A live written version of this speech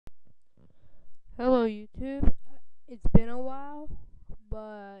Hello YouTube. It's been a while,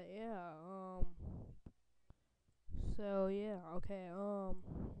 but yeah, okay,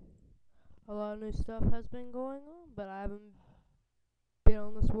 a lot of new stuff has been going on, but I haven't been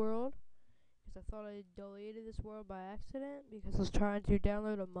on this world because I thought I deleted this world by accident because I was trying to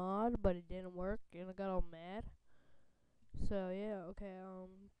download a mod, but it didn't work and I got all mad. So yeah, okay,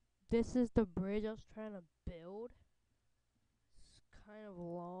 this is the bridge I was trying to build. It's kind of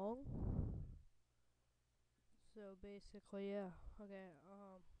long. So basically, yeah, okay,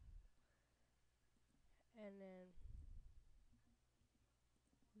 and then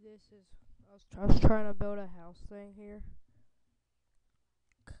this is I was trying to build a house thing here.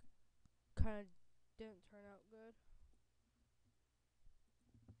 Kind of didn't turn out good,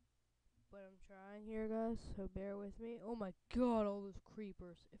 but I'm trying here, guys. So bear with me. Oh my God, all those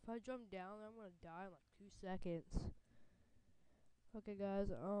creepers! If I jump down, I'm gonna die in like 2 seconds. Okay,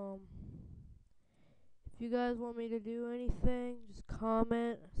 guys. If you guys want me to do anything, just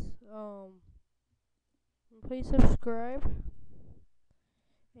comment. Um, please subscribe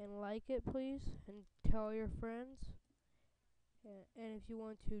and like it, please, and tell your friends. And if you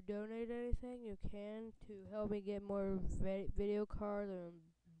want to donate anything, you can to help me get more video cards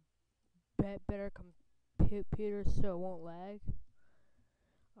and better computers so it won't lag.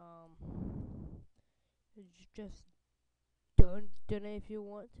 Just donate if you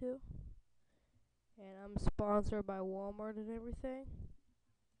want to. And I'm sponsored by Walmart and everything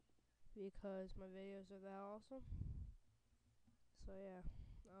because my videos are that awesome. So yeah,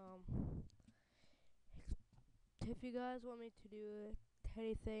 if you guys want me to do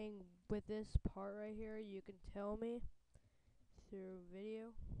anything with this part right here, you can tell me through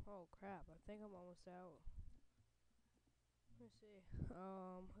video. Oh crap, I think I'm almost out. Let me see. I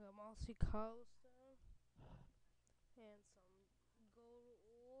got mossy cobblestone and some gold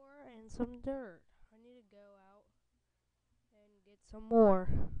ore and some dirt. I need to go out and get some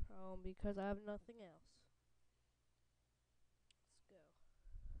more because I have nothing else. Let's go.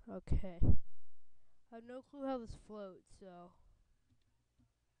 Okay. I have no clue how this floats, so.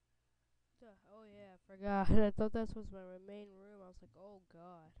 Oh yeah, I forgot. I thought this was my main room. I was like, oh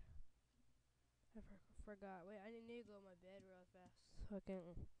god. I forgot. Wait, I need to go to my bed real fast so I can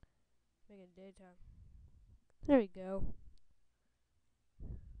make it daytime. There we go.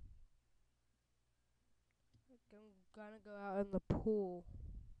 I'm gonna go out in the pool.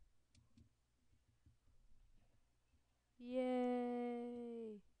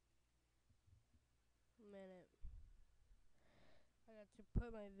 Yay! A minute. I got to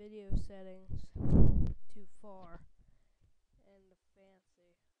put my video settings too far and the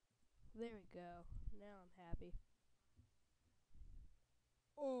fancy. There we go. Now I'm happy.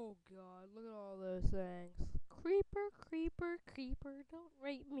 Oh god, look at all those things. Creeper, creeper, creeper, don't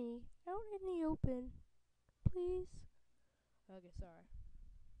rape me. Out in the open, please. Okay, sorry.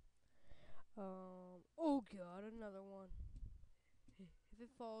 Oh god, another one. If it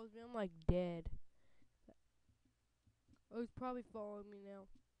follows me, I'm like dead. Oh, it's probably following me now.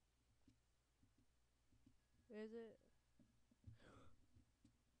 Is it?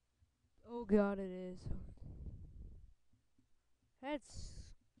 Oh god, it is. That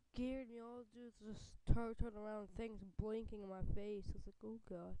scared me. All I do is just turn around and things blinking in my face. I was like, oh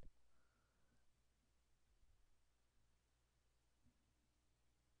god.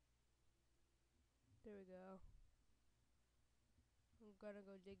 There we go. I'm gonna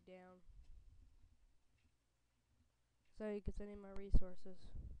go dig down. So because I need my resources.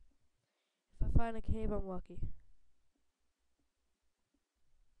 If I find a cave, I'm lucky.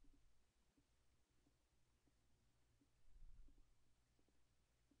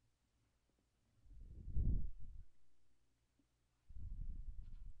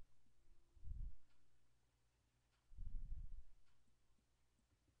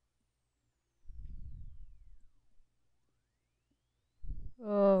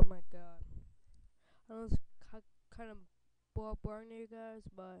 Oh my god. I know it's kind of boring to you guys,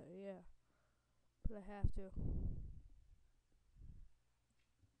 but yeah. But I have to.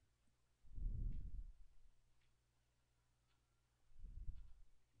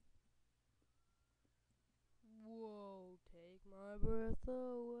 Whoa, take my breath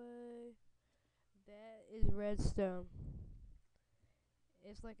away. That is redstone.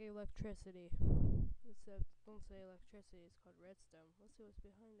 It's like electricity. Except, don't say electricity, it's called redstone. Let's see what's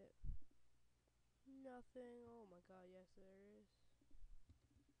behind it. Nothing. Oh my god, yes, there is.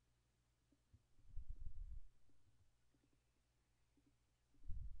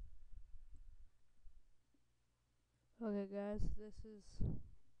 Okay, guys, this is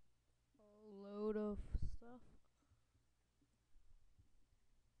a load of stuff.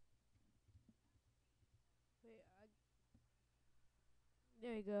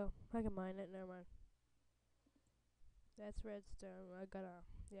 There you go. I can mine it. Never mind. That's redstone. I gotta.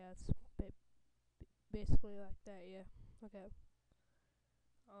 Yeah, it's basically like that. Yeah. Okay.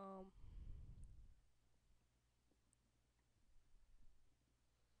 Um.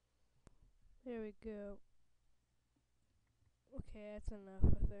 There we go. Okay, that's enough.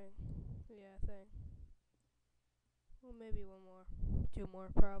 I think. Yeah, I think. Well, maybe one more. Two more,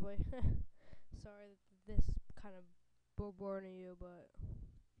 probably. Sorry that this kind of boring to you, but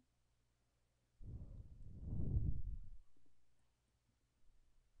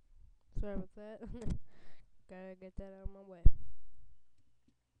sorry about that. Gotta get that out of my way.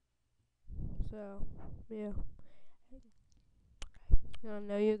 So, yeah. I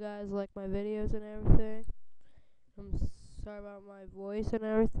know you guys like my videos and everything. I'm sorry about my voice and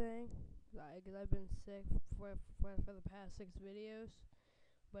everything. Cause I've been sick for the past 6 videos.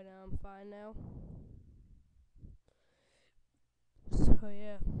 But I'm fine now. So,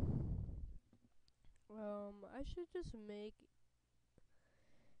 yeah. I should just make,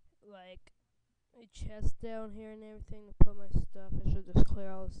 like, a chest down here and everything to put my stuff. I should just clear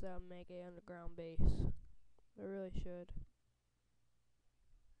all this out and make a underground base. I really should.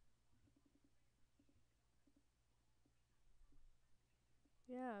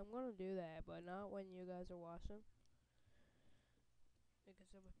 Yeah, I'm gonna do that, but not when you guys are watching. Because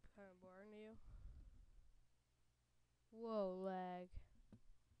it was kind of boring to you. Whoa, lag.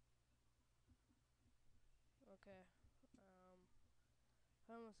 Okay.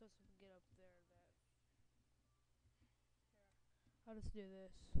 How am I supposed to get up there? I'll just do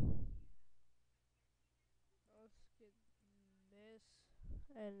this. Let's get this.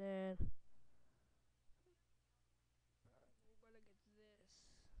 And then I'm gonna get this.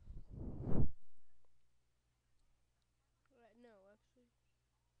 No, actually,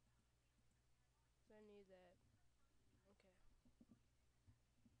 I need that. Okay.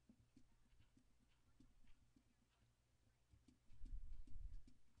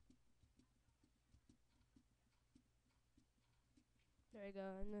 There you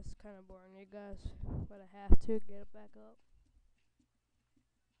go. And this is kind of boring, you guys. But I have to get it back up.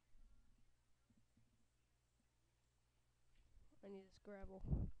 I need this gravel.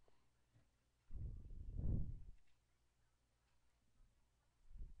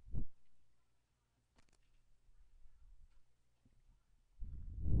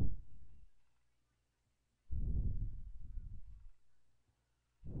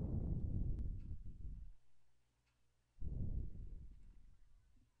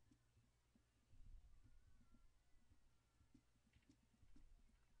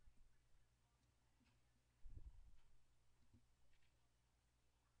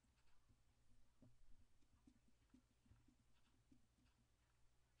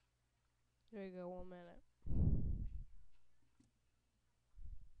 There you go. 1 minute.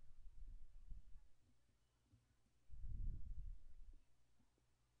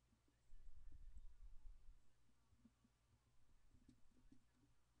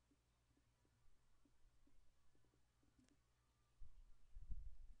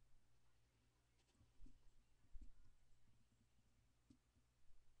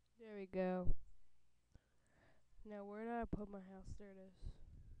 There we go. Now, where did I put my house? There it is.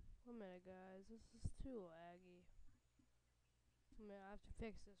 1 minute, guys. This is too laggy. I have to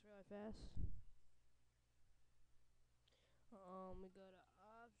fix this really fast. We go to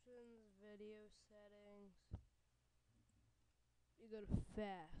options, video settings. You go to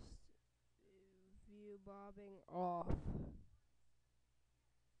fast. View bobbing off.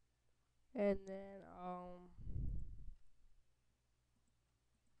 And then,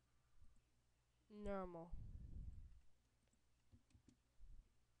 normal.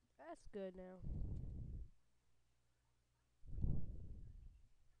 That's good now.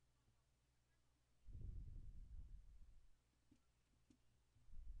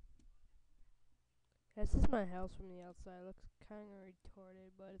 This is my house from the outside. It looks kind of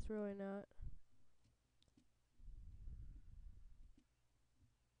retarded, but it's really not.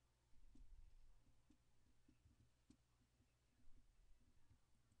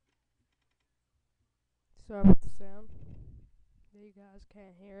 Sorry about the sound. You guys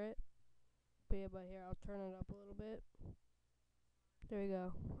can't hear it. But yeah, but here, I'll turn it up a little bit. There you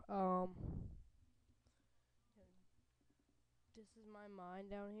go. This is my mine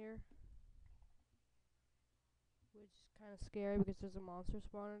down here, which is kind of scary because there's a monster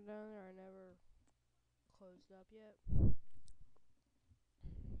spawner down there. I never closed up yet.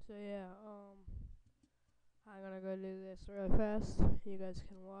 So yeah, I'm gonna go do this really fast. You guys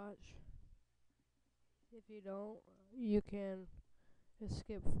can watch. If you don't, you can just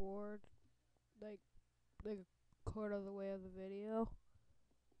skip forward, like a quarter of the way of the video.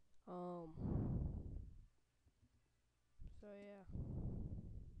 Um. So yeah.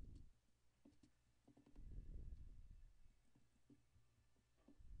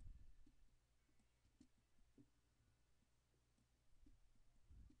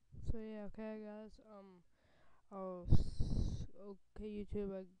 So yeah. Okay, guys. Oh. Okay,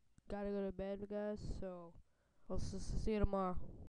 YouTube. I gotta go to bed, guys. So I'll see you tomorrow.